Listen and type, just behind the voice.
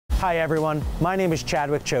Hi everyone, my name is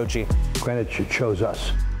Chadwick Chochi. Greenwich chose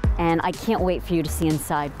us. And I can't wait for you to see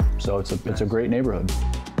inside. So it's a great neighborhood.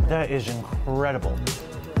 That is incredible.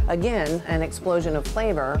 Again, an explosion of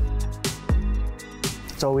flavor.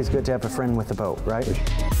 It's always good to have a friend with a boat, right?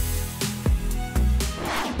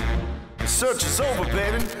 The search is over,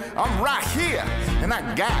 baby. I'm right here, and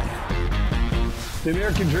I got it. The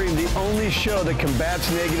American Dream, the only show that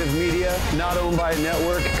combats negative media, not owned by a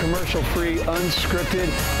network, commercial-free, unscripted.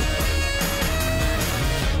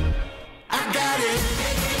 I got it.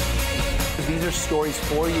 These are stories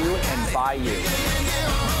for you and by you.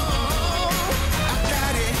 I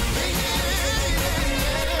got it.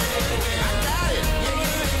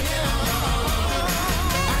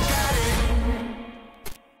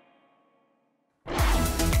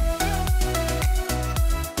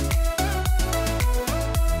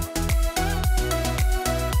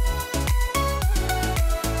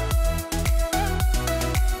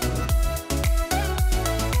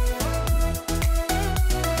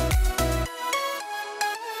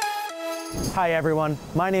 Hi everyone,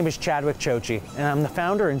 my name is Chadwick Chochi, and I'm the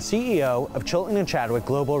founder and CEO of Chilton Chadwick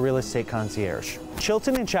Global Real Estate Concierge.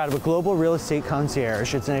 Chilton Chadwick Global Real Estate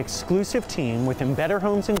Concierge is an exclusive team within Better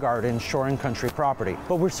Homes and Gardens Shore and Country Property.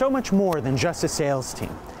 But we're so much more than just a sales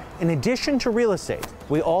team. In addition to real estate,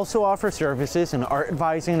 we also offer services in art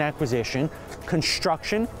advising and acquisition,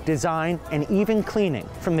 construction, design, and even cleaning.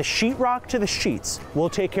 From the sheetrock to the sheets, we'll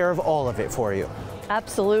take care of all of it for you.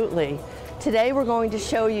 Absolutely. Today we're going to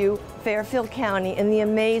show you Fairfield County in the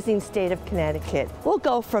amazing state of Connecticut. We'll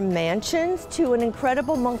go from mansions to an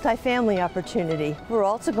incredible multifamily opportunity. We're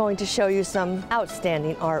also going to show you some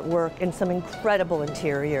outstanding artwork and some incredible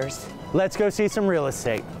interiors. Let's go see some real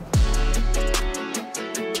estate.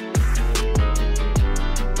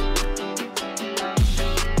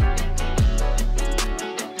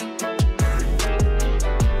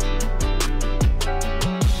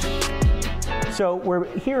 So we're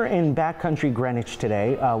here in backcountry Greenwich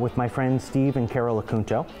today with my friends Steve and Carol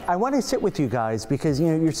Acunto. I want to sit with you guys because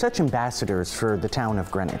you're such ambassadors for the town of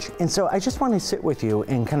Greenwich. And so I just want to sit with you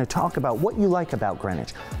and kind of talk about what you like about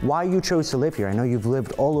Greenwich, why you chose to live here. I know you've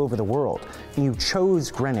lived all over the world and you chose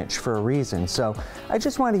Greenwich for a reason. So I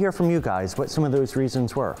just want to hear from you guys what some of those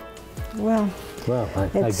reasons were. Well,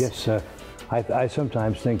 I guess I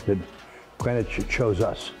sometimes think that Greenwich chose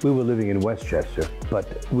us. We were living in Westchester,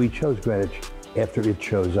 but we chose Greenwich after it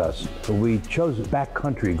chose us. We chose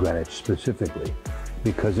backcountry Greenwich specifically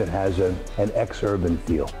because it has an ex-urban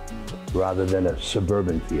feel rather than a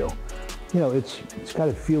suburban feel. It's got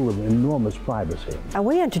a feel of enormous privacy. And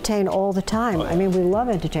we entertain all the time. I mean, we love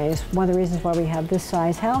entertaining. It's one of the reasons why we have this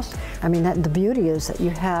size house. I mean, the beauty is that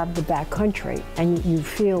you have the backcountry and you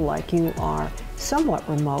feel like you are somewhat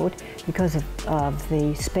remote because of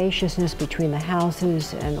the spaciousness between the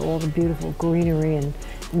houses and all the beautiful greenery and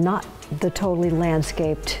not the totally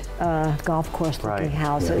landscaped golf course looking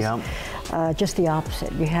houses. Yeah. Just the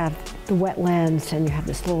opposite. You have the wetlands and you have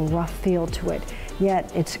this little rough feel to it,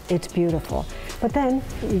 yet it's beautiful. But then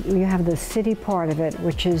you have the city part of it,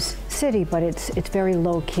 which is city, but it's very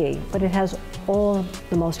low key. But it has all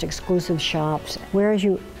the most exclusive shops. Whereas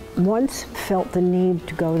you once felt the need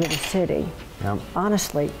to go to the city,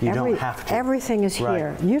 honestly, don't have to. Everything is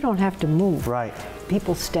here. You don't have to move. Right.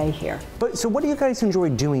 People stay here. But so what do you guys enjoy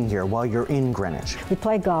doing here while you're in Greenwich? We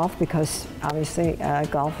play golf because obviously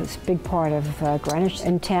golf is a big part of Greenwich.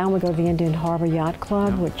 In town we go to the Indian Harbor Yacht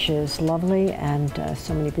Club, which is lovely, and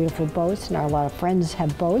so many beautiful boats, and a lot of friends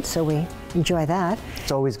have boats, so we enjoy that.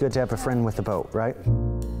 It's always good to have a friend with a boat, right?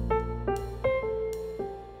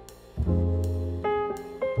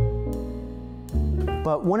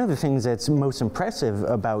 But one of the things that's most impressive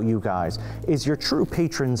about you guys is you're true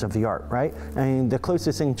patrons of the art, right? I mean, the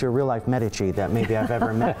closest thing to a real-life Medici that maybe I've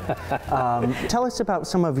ever met. Tell us about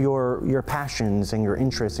some of your passions and your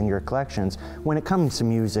interests and your collections when it comes to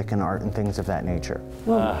music and art and things of that nature.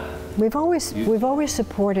 Well, we've always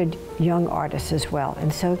supported young artists as well.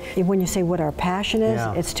 And so when you say what our passion is,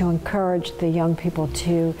 it's to encourage the young people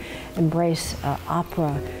to embrace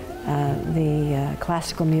opera, the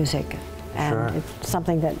classical music. And it's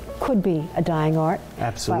something that could be a dying art,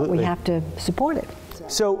 but we have to support it.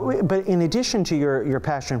 So, but in addition to your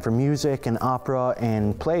passion for music and opera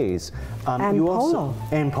and plays, and you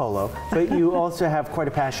polo. But you also have quite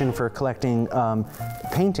a passion for collecting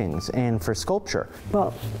paintings and for sculpture.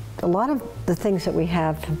 Well, a lot of the things that we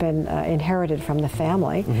have been inherited from the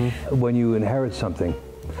family. When you inherit something,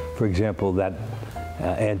 for example, that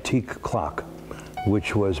antique clock,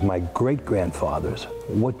 which was my great-grandfather's.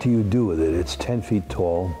 What do you do with it? It's 10 feet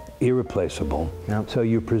tall, irreplaceable. So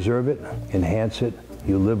you preserve it, enhance it,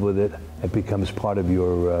 you live with it, It becomes part of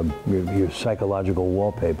your psychological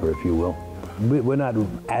wallpaper, if you will. We're not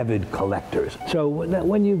avid collectors. So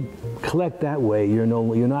when you collect that way, you're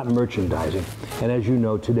not merchandising. And as you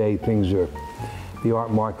know, today the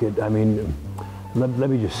art market, I mean, let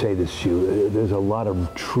me just say this to you. There's a lot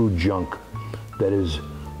of true junk that is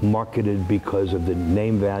marketed because of the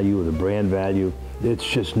name value or the brand value. It's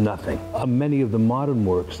just nothing. Many of the modern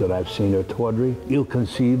works that I've seen are tawdry,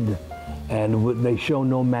 ill-conceived, and they show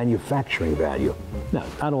no manufacturing value. Now,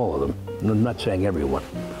 not all of them. I'm not saying everyone.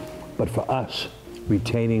 But for us,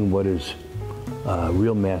 retaining what is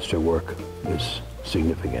real masterwork is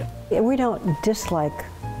significant. We don't dislike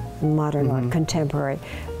modern art, contemporary,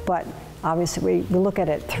 but obviously we look at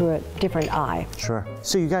it through a different eye. Sure.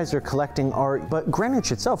 So you guys are collecting art, but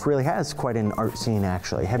Greenwich itself really has quite an art scene,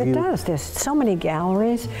 actually. It does. There's so many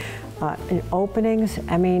galleries and openings.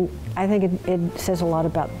 I mean, I think it says a lot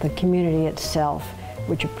about the community itself,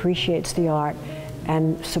 which appreciates the art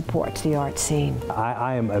and supports the art scene.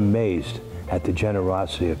 I am amazed at the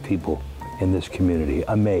generosity of people in this community,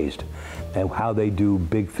 amazed at how they do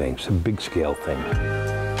big things, big scale things.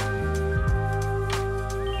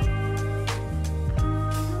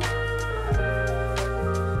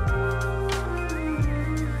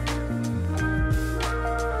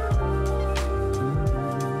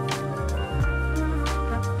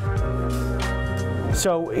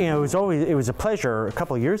 So, you know, it was a pleasure a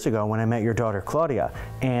couple of years ago when I met your daughter Claudia,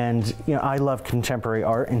 and you know, I love contemporary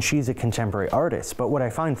art and she's a contemporary artist, but what I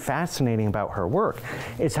find fascinating about her work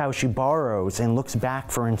is how she borrows and looks back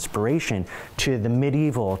for inspiration to the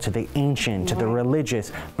medieval, to the ancient, to the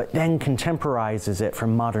religious, but then contemporizes it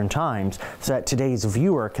from modern times so that today's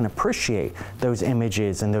viewer can appreciate those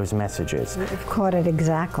images and those messages. You've caught it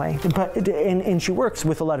exactly. But, and she works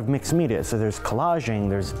with a lot of mixed media, so there's collaging,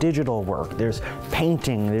 there's digital work, there's painting,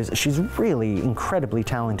 she's really incredibly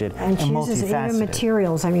talented and she uses multifaceted. even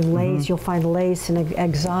materials. I mean, lace, you'll find lace and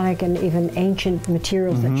exotic and even ancient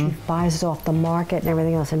materials that she buys off the market and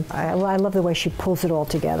everything else. And I love the way she pulls it all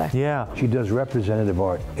together. Yeah. She does representative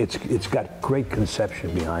art. It's got great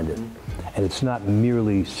conception behind it. And it's not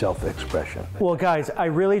merely self-expression. Well, guys, I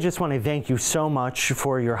really just want to thank you so much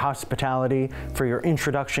for your hospitality, for your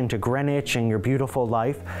introduction to Greenwich and your beautiful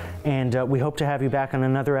life, and we hope to have you back on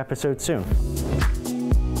another episode soon.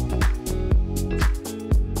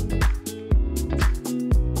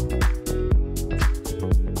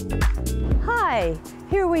 Hi,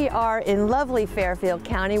 here we are in lovely Fairfield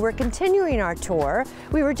County. We're continuing our tour.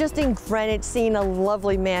 We were just in Greenwich seeing a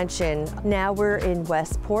lovely mansion. Now we're in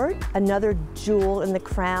Westport, another jewel in the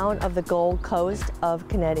crown of the Gold Coast of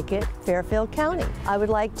Connecticut, Fairfield County. I would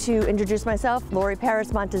like to introduce myself, Lori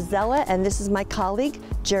Paris Montezella, and this is my colleague,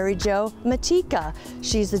 Jerry Jo Matika.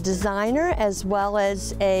 She's a designer as well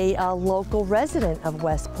as a local resident of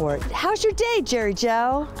Westport. How's your day, Jerry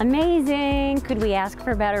Jo? Amazing. Could we ask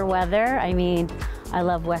for better weather? I mean, I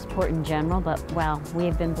love Westport in general, but wow, we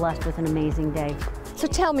have been blessed with an amazing day. So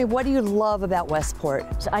tell me, what do you love about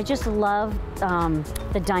Westport? So I just love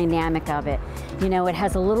the dynamic of it. You know, it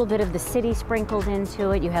has a little bit of the city sprinkled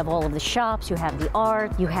into it. You have all of the shops, you have the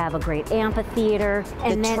art, you have a great amphitheater.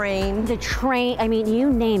 And the train. The train, I mean,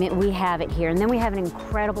 you name it, we have it here. And then we have an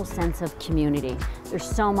incredible sense of community. There's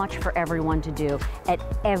so much for everyone to do at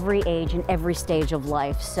every age and every stage of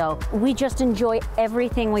life. So we just enjoy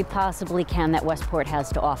everything we possibly can that Westport has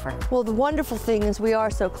to offer. Well, the wonderful thing is we are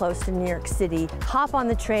so close to New York City. Hop on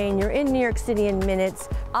the train, you're in New York City in minutes.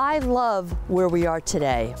 I love where we are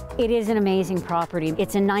today. It is an amazing property.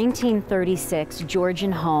 It's a 1936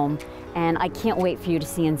 Georgian home, and I can't wait for you to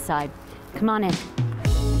see inside. Come on in.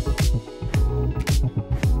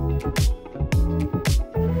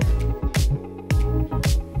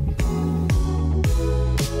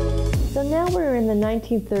 So now we're in the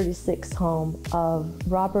 1936 home of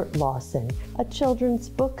Robert Lawson, a children's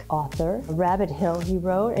book author. Rabbitt Hill he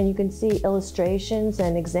wrote, and you can see illustrations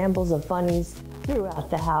and examples of bunnies throughout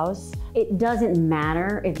the house. It doesn't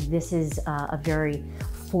matter if this is a very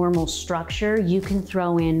formal structure. You can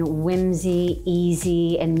throw in whimsy,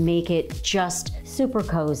 easy, and make it just super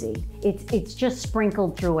cozy. It's just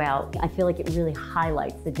sprinkled throughout. I feel like it really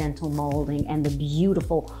highlights the dental molding and the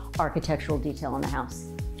beautiful architectural detail in the house.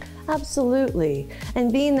 Absolutely.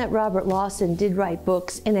 And being that Robert Lawson did write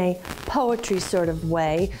books in a poetry sort of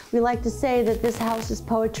way. We like to say that this house is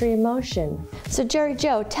poetry in motion. So Jerry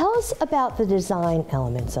Jo, tell us about the design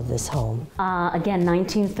elements of this home. Again,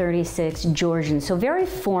 1936 Georgian, so very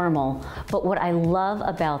formal, but what I love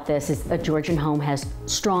about this is a Georgian home has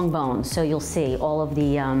strong bones. So you'll see all of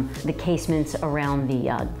the casements around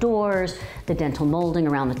the doors, the dental molding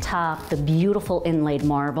around the top, the beautiful inlaid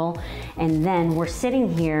marble, and then we're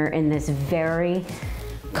sitting here in this very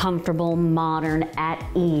comfortable, modern, at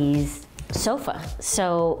ease sofa.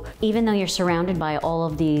 So even though you're surrounded by all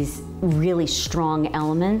of these really strong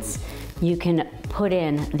elements, you can put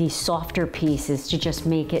in these softer pieces to just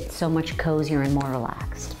make it so much cozier and more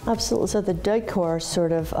relaxed. Absolutely, so the decor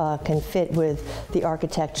sort of can fit with the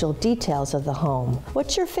architectural details of the home.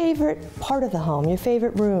 What's your favorite part of the home, your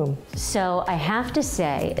favorite room? So I have to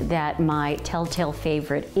say that my telltale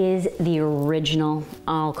favorite is the original,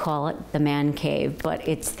 I'll call it the man cave, but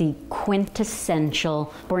it's the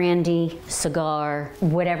quintessential brandy, cigar,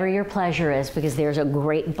 whatever your pleasure is, because there's a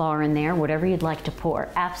great bar in there, whatever you'd like to pour,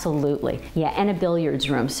 absolutely. Yeah, and a billiards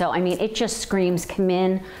room. So, I mean, it just screams, come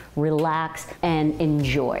in, relax, and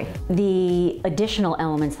enjoy. The additional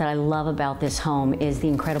elements that I love about this home is the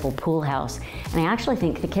incredible pool house. And I actually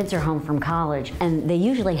think the kids are home from college and they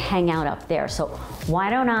usually hang out up there. So why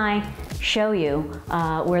don't I show you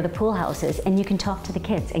where the pool house is, and you can talk to the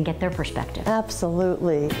kids and get their perspective.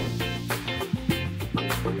 Absolutely.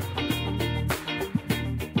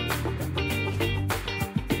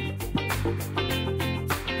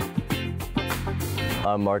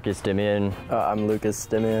 I'm Marcus Dimian. I'm Lucas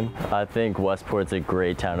Dimian. I think Westport's a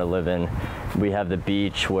great town to live in. We have the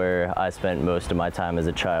beach where I spent most of my time as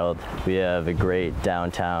a child. We have a great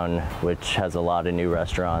downtown, which has a lot of new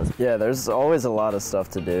restaurants. Yeah, there's always a lot of stuff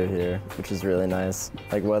to do here, which is really nice.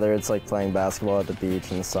 Like whether it's like playing basketball at the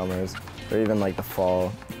beach in the summers, or even like the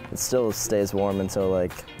fall, it still stays warm until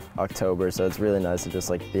like October, so it's really nice to just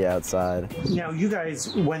like be outside. Now, you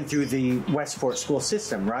guys went through the Westport school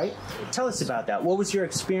system, right? Tell us about that. What was your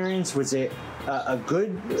experience? Was it a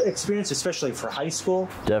good experience, especially for high school?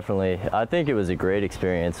 Definitely. I think it was a great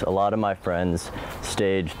experience. A lot of my friends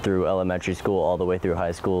stayed through elementary school all the way through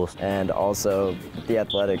high school. And also, the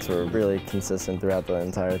athletics were really consistent throughout the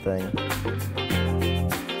entire thing.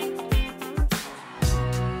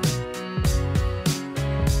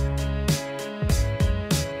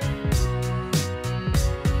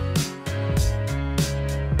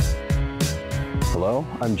 Hello,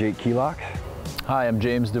 I'm Jake Keelock. Hi, I'm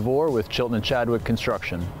James DeVore with Chilton Chadwick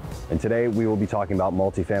Construction. And today we will be talking about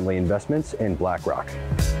multifamily investments in Blackrock.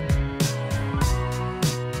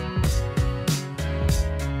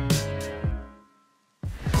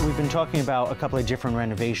 We've been talking about a couple of different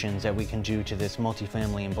renovations that we can do to this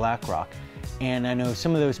multifamily in Blackrock. And I know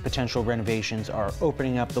some of those potential renovations are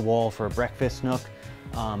opening up the wall for a breakfast nook,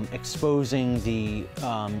 exposing the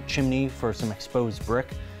chimney for some exposed brick,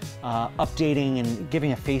 updating and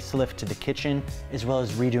giving a facelift to the kitchen, as well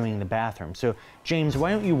as redoing the bathroom. So James,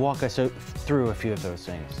 why don't you walk us through a few of those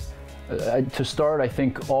things? To start, I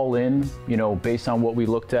think all in, you know, based on what we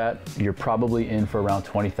looked at, you're probably in for around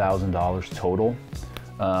 $20,000 total.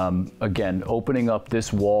 Again, opening up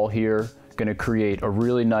this wall here, going to create a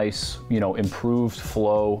really nice, you know, improved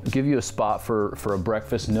flow, give you a spot for a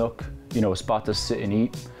breakfast nook, you know, a spot to sit and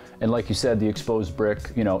eat. And like you said, the exposed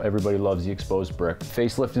brick, you know, everybody loves the exposed brick.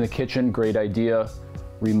 Facelift in the kitchen, great idea.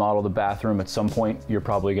 Remodel the bathroom at some point, you're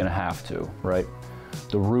probably gonna have to, right?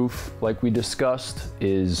 The roof, like we discussed,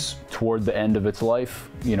 is toward the end of its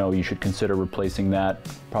life. You know, you should consider replacing that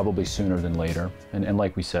probably sooner than later. And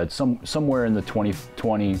like we said, somewhere in the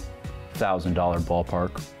 $20,000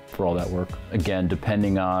 ballpark for all that work. Again,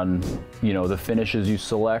 depending on, you know, the finishes you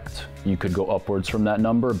select, you could go upwards from that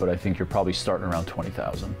number, but I think you're probably starting around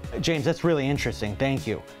 20,000. James, that's really interesting. Thank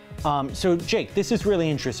you. So Jake, this is really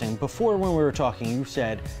interesting. Before, when we were talking, you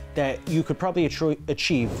said that you could probably achieve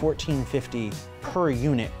 $1,450 per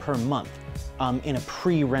unit per month in a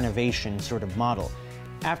pre-renovation sort of model.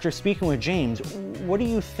 After speaking with James, what do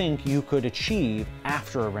you think you could achieve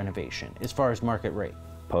after a renovation as far as market rate?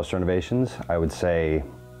 Post renovations, I would say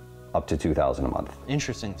up to $2,000 a month.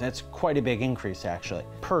 Interesting. That's quite a big increase, actually,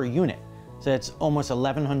 per unit. So that's almost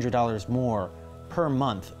 $1,100 more per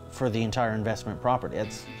month for the entire investment property.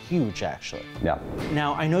 That's huge, actually. Yeah.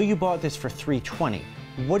 Now, I know you bought this for $320.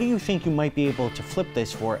 What do you think you might be able to flip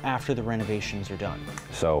this for after the renovations are done?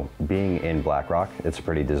 So being in Blackrock, it's a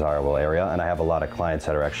pretty desirable area, and I have a lot of clients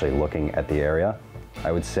that are actually looking at the area.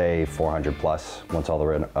 I would say 400 plus once all the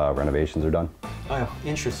renovations are done. Oh,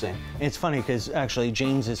 interesting. And it's funny because actually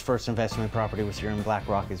James's first investment property was here in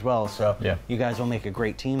Blackrock as well, so yeah, you guys will make a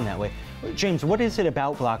great team that way. James, what is it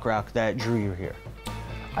about Blackrock that drew you here?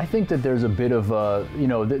 I think that there's a bit of,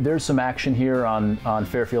 there's some action here on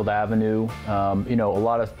Fairfield Avenue. A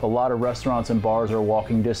lot of restaurants and bars are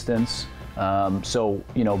walking distance. So,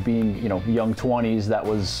 being, young 20s, that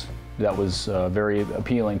was very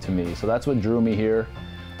appealing to me. So that's what drew me here.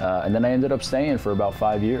 And then I ended up staying for about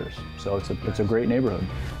 5 years. So it's a great neighborhood.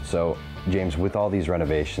 So, James, with all these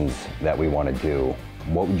renovations that we want to do,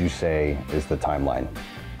 what would you say is the timeline?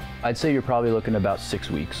 I'd say you're probably looking about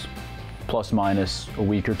 6 weeks, plus minus a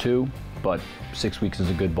week or two, but 6 weeks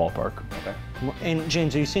is a good ballpark. Okay. And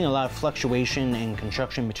James, are you seeing a lot of fluctuation in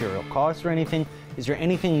construction material costs or anything? Is there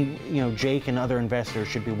anything, Jake and other investors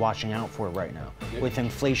should be watching out for right now with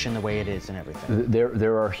inflation the way it is and everything?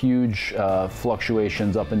 There are huge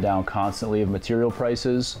fluctuations up and down constantly of material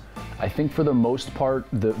prices. I think for the most part,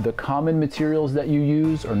 the common materials that you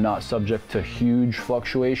use are not subject to huge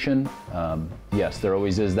fluctuation. Yes, there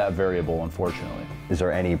always is that variable, unfortunately. Is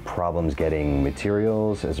there any problems getting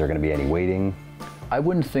materials? Is there going to be any waiting? I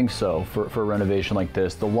wouldn't think so for a renovation like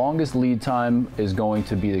this. The longest lead time is going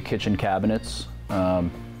to be the kitchen cabinets.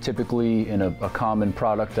 Typically in a common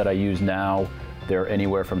product that I use now, they're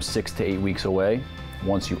anywhere from 6 to 8 weeks away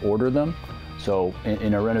once you order them. So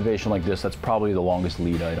in a renovation like this, that's probably the longest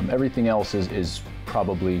lead item. Everything else is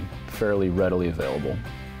probably fairly readily available.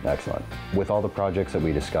 Excellent. With all the projects that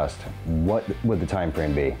we discussed, what would the time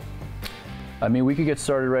frame be? I mean, we could get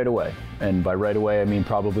started right away. And by right away, I mean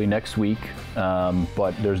probably next week.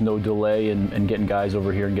 But there's no delay in getting guys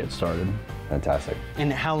over here and getting started. Fantastic.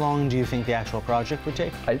 And how long do you think the actual project would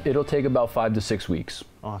take? It'll take about 5 to 6 weeks.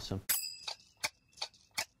 Awesome.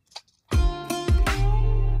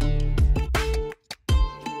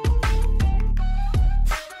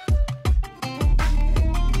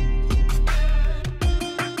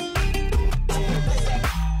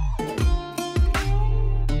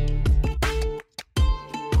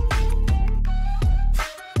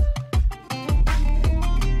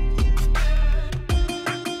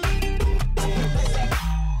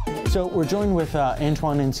 So we're joined with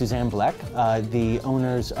Antoine and Suzanne Black, the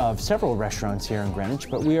owners of several restaurants here in Greenwich,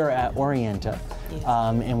 but we are at Orienta,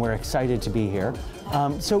 and we're excited to be here.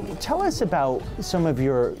 So tell us about some of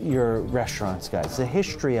your restaurants, guys, the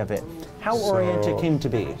history of it, how Orienta came to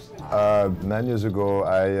be. 9 years ago,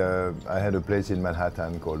 I had a place in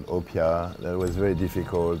Manhattan called Opia that was very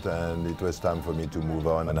difficult, and it was time for me to move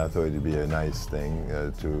on, and I thought it would be a nice thing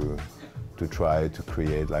to try to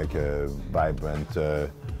create like a vibrant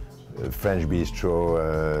French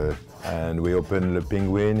bistro, and we opened Le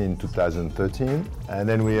Penguin in 2013, and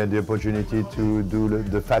then we had the opportunity to do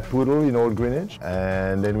the Fat Poodle in Old Greenwich,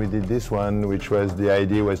 and then we did this one, which was the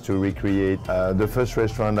idea was to recreate the first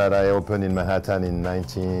restaurant that I opened in Manhattan in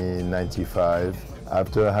 1995.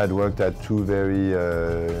 After I had worked at two very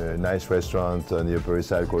nice restaurants on the Upper East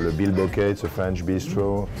Side called Le Bilboquet, it's a French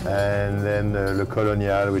bistro, and then Le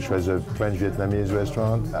Colonial, which was a French-Vietnamese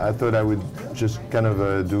restaurant. I thought I would just kind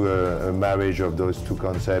of do a marriage of those two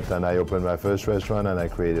concepts, and I opened my first restaurant and I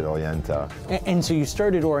created Orienta. And so you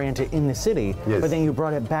started Orienta in the city, yes, but then you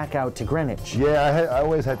brought it back out to Greenwich. Yeah, I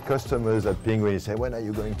always had customers at Penguin say, when are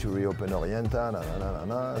you going to reopen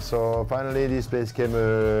Orienta? So finally this place came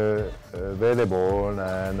available,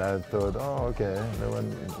 and I thought, oh, okay,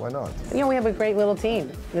 why not? We have a great little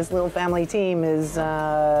team. This little family team is,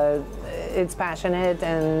 it's passionate,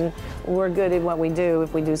 and we're good at what we do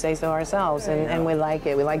if we do say so ourselves, and we like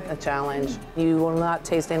it. We like the challenge. You will not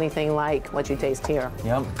taste anything like what you taste here.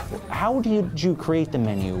 Yep. How did you create the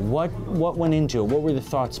menu? What went into it? What were the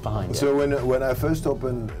thoughts behind it? So when I first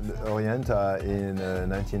opened Orienta in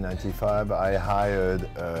 1995, I hired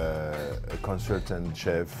a consultant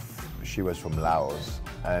chef. She was from Laos,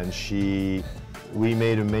 and we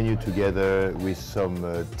made a menu together with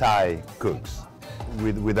some Thai cooks.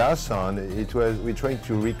 With our son, we tried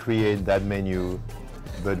to recreate that menu,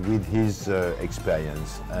 but with his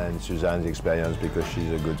experience and Suzanne's experience, because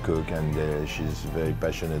she's a good cook and she's very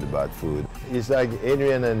passionate about food. It's like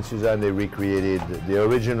Adrian and Suzanne, they recreated the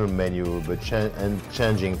original menu, but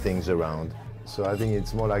changing things around. So I think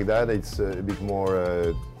it's more like that. It's a bit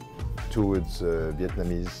more towards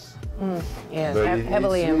Vietnamese. Yes, but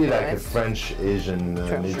heavily it's really influenced. like a French Asian.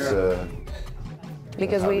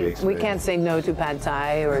 Because we can't say no to pad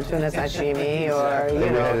thai or tuna sashimi or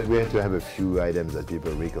we had to have a few items that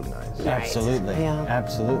people recognize. Right. Absolutely. Yeah.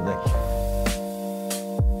 Absolutely.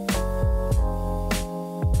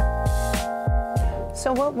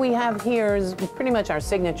 So what we have here is pretty much our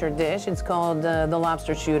signature dish. It's called the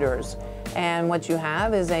lobster shooters. And what you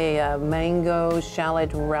have is a mango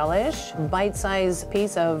shallot relish, bite-sized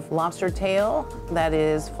piece of lobster tail that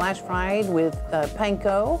is flash fried with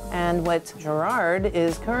panko. And what Gerard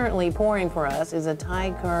is currently pouring for us is a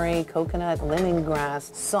Thai curry coconut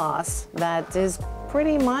lemongrass sauce that is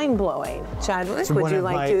pretty mind-blowing. Chadwick, would you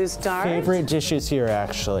like to start? Favorite dishes here,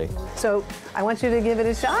 actually. So I want you to give it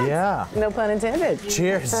a shot. Yeah. No pun intended.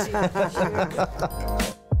 Cheers.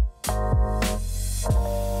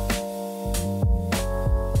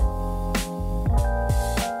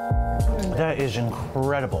 That is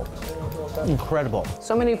incredible. Incredible.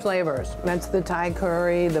 So many flavors. That's the Thai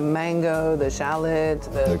curry, the mango, the shallot,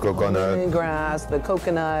 the coconut, lemongrass, the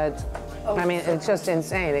coconut. I mean, it's just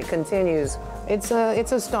insane. It continues. It's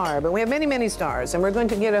a star, but we have many, many stars, and we're going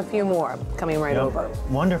to get a few more coming right over.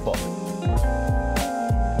 Wonderful.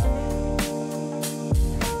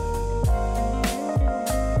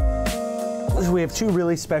 We have two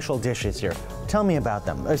really special dishes here. Tell me about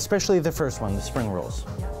them, especially the first one, the spring rolls.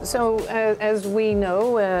 So, as we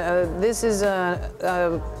know, this is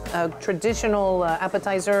a traditional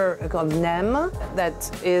appetizer called nem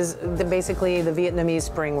that is basically the Vietnamese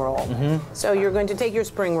spring roll. So you're going to take your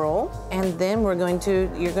spring roll, and then you're going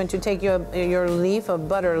to take your leaf of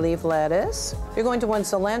butter leaf lettuce. You're going to want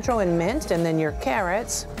cilantro and mint, and then your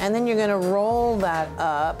carrots, and then you're going to roll that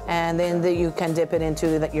up, and then you can dip it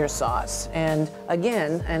into your sauce. And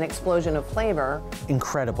again, an explosion of flavor.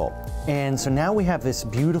 Incredible. And so now we have this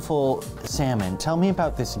beautiful salmon. Tell me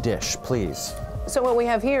about this dish, please. So what we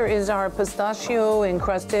have here is our pistachio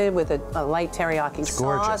encrusted with a light teriyaki sauce.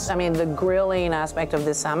 Gorgeous. I mean, the grilling aspect of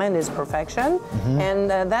this salmon is perfection. And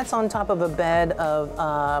that's on top of a bed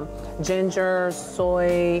of ginger,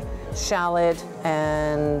 soy, shallot,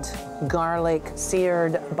 and garlic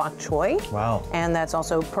seared bok choy. Wow. And that's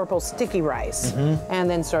also purple sticky rice. And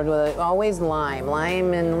then served with always lime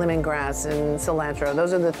and lemongrass and cilantro.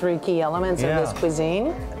 Those are the three key elements of this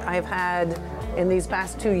cuisine. I've had, in these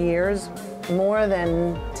past 2 years, more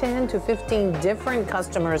than 10 to 15 different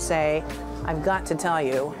customers say, I've got to tell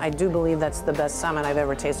you, I do believe that's the best salmon I've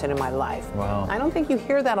ever tasted in my life. Wow. I don't think you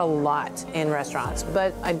hear that a lot in restaurants,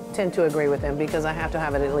 but I tend to agree with them because I have to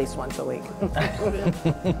have it at least once a week.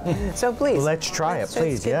 So please. Well, let's try it,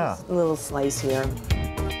 please, get this little slice here.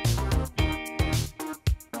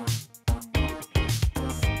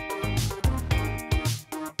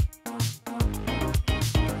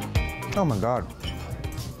 Oh my God.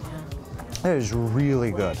 That is really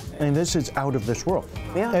good. And this is out of this world.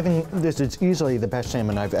 Yeah. I think this is easily the best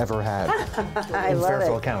salmon I've ever had in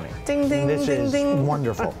Fairfield County. Ding, ding, this ding, is ding.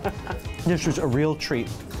 Wonderful. This was a real treat,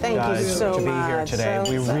 Thank guys, you so to be much. here today.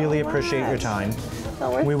 We really appreciate your time.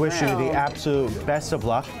 We wish you the absolute best of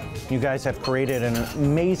luck. You guys have created an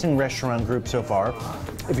amazing restaurant group so far.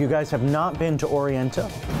 If you guys have not been to Orienta,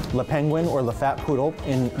 La Penguin, or La Fat Poodle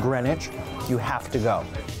in Greenwich, you have to go.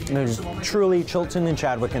 There's truly Chilton and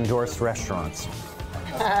Chadwick endorsed restaurants.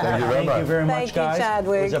 Thank you very much. Thank you very much, guys.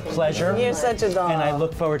 Chadwick. It was a pleasure. You're such a doll. And I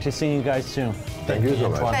look forward to seeing you guys soon. Thank you so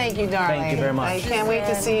much. Thank you, darling. Thank you very much. I can't wait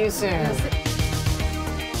to see you soon.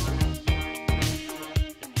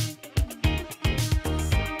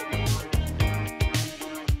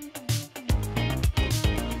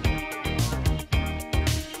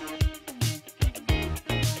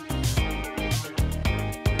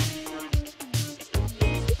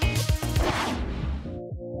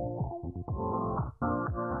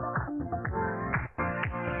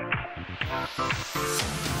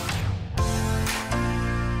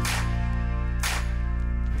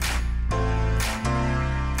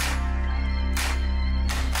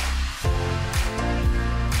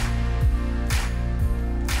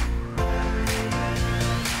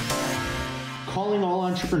 Calling all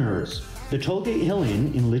entrepreneurs. The Tollgate Hill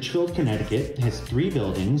Inn in Litchfield, Connecticut has 3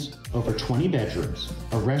 buildings, over 20 bedrooms,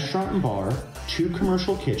 a restaurant and bar, 2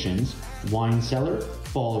 commercial kitchens, wine cellar,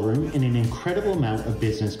 ballroom, and an incredible amount of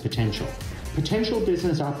business potential. Potential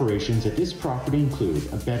business operations at this property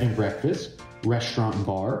include a bed and breakfast, restaurant and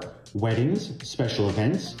bar, weddings, special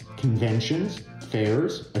events, conventions,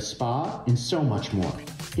 fairs, a spa, and so much more.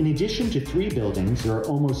 In addition to 3 buildings, there are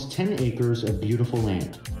almost 10 acres of beautiful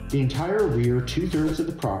land. The entire rear 2/3 of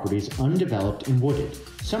the property is undeveloped and wooded.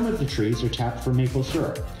 Some of the trees are tapped for maple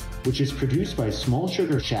syrup, which is produced by a small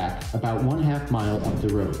sugar shack about 1/2 mile up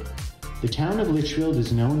the road. The town of Litchfield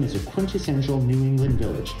is known as a quintessential New England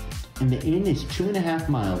village, and the inn is 2.5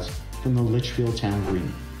 miles from the Litchfield Town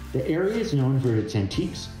Green. The area is known for its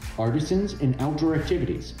antiques, artisans, and outdoor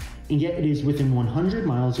activities, and yet it is within 100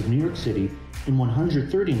 miles of New York City and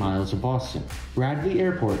 130 miles of Boston. Bradley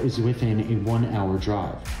Airport is within a 1-hour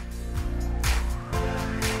drive.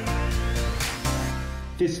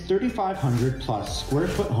 This 3,500 plus square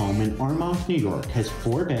foot home in Armonk, New York has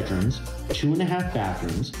 4 bedrooms, 2.5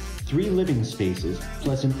 bathrooms, 3 living spaces,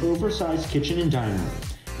 plus an oversized kitchen and dining room,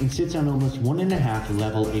 and sits on almost 1.5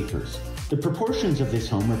 level acres. The proportions of this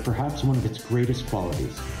home are perhaps one of its greatest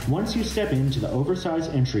qualities. Once you step into the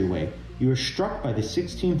oversized entryway, you are struck by the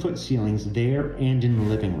 16-foot ceilings there and in the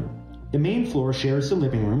living room. The main floor shares the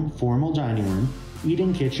living room, formal dining room,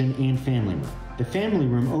 eating kitchen, and family room. The family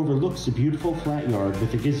room overlooks a beautiful flat yard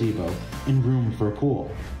with a gazebo and room for a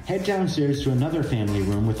pool. Head downstairs to another family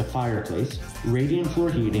room with a fireplace, radiant floor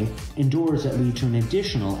heating, and doors that lead to an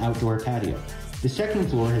additional outdoor patio. The second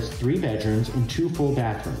floor has 3 bedrooms and 2 full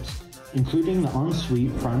bathrooms, including the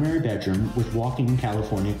ensuite primary bedroom with walk-in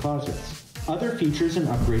California closets. Other features and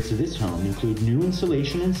upgrades to this home include new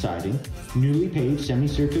insulation and siding, newly paved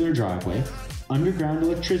semicircular driveway, underground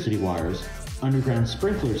electricity wires, underground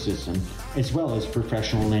sprinkler system, as well as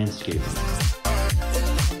professional landscaping.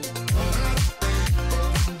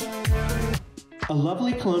 A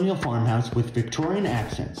lovely colonial farmhouse with Victorian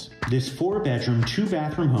accents, this 4-bedroom,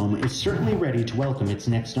 2-bathroom home is certainly ready to welcome its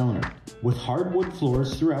next owner. With hardwood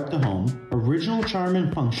floors throughout the home, original charm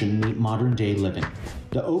and function meet modern-day living.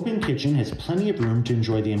 The open kitchen has plenty of room to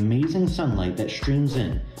enjoy the amazing sunlight that streams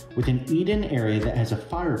in, with an eat-in area that has a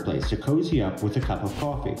fireplace to cozy up with a cup of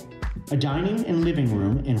coffee. A dining and living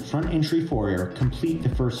room and front entry foyer complete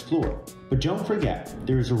the first floor. But don't forget,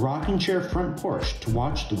 there is a rocking chair front porch to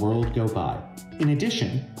watch the world go by. In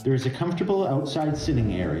addition, there is a comfortable outside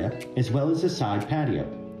sitting area as well as a side patio.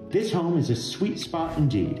 This home is a sweet spot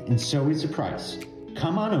indeed, and so is the price.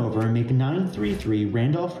 Come on over and make 933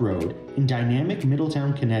 Randolph Road in dynamic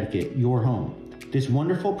Middletown, Connecticut your home. This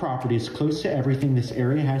wonderful property is close to everything this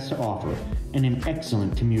area has to offer and an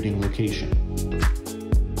excellent commuting location.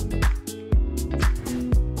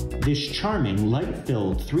 This charming,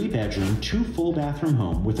 light-filled 3-bedroom, 2 full bathroom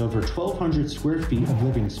home with over 1,200 square feet of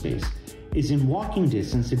living space is in walking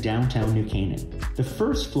distance to downtown New Canaan. The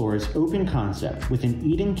first floor is open concept with an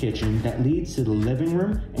eating kitchen that leads to the living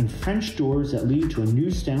room and French doors that lead to a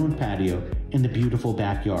new stone patio in the beautiful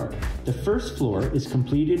backyard. The first floor is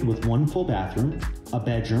completed with 1 full bathroom, a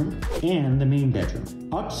bedroom, and the main bedroom.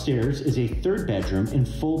 Upstairs is a 3rd bedroom and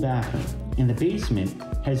full bathroom, and the basement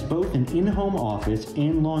has both an in-home office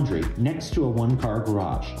and laundry next to a 1-car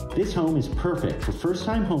garage. This home is perfect for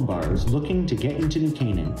first-time homebuyers looking to get into New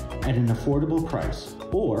Canaan at an affordable price,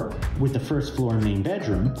 or, with the first floor and main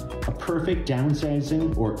bedroom, a perfect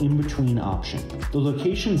downsizing or in-between option. The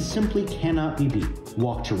location simply cannot be beat.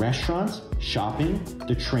 Walk to restaurants, shopping,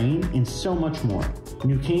 the train, and so much more.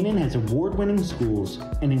 New Canaan has award-winning schools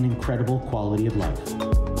and an incredible quality of life.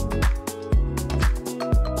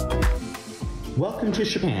 Welcome to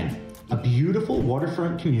Chapin, a beautiful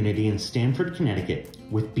waterfront community in Stamford, Connecticut,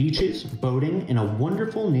 with beaches, boating, and a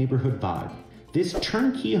wonderful neighborhood vibe. This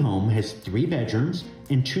turnkey home has 3 bedrooms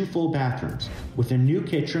and 2 full bathrooms, with a new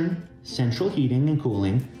kitchen, central heating and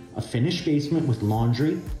cooling, a finished basement with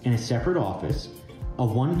laundry and a separate office, a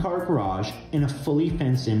 1-car garage, and a fully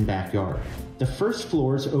fenced-in backyard. The first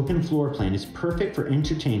floor's open floor plan is perfect for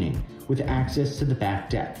entertaining, with access to the back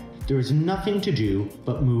deck. There is nothing to do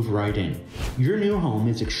but move right in. Your new home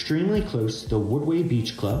is extremely close to the Woodway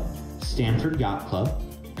Beach Club, Stamford Yacht Club,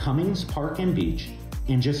 Cummings Park and Beach,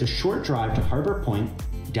 and just a short drive to Harbor Point,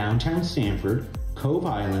 downtown Stamford, Cove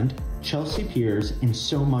Island, Chelsea Piers, and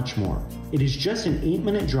so much more. It is just an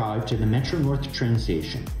 8-minute drive to the Metro North train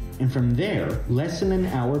station, and from there, less than an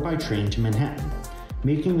hour by train to Manhattan,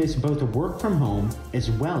 making this both a work from home as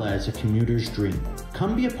well as a commuter's dream.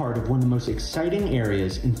 Come be a part of one of the most exciting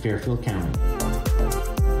areas in Fairfield County.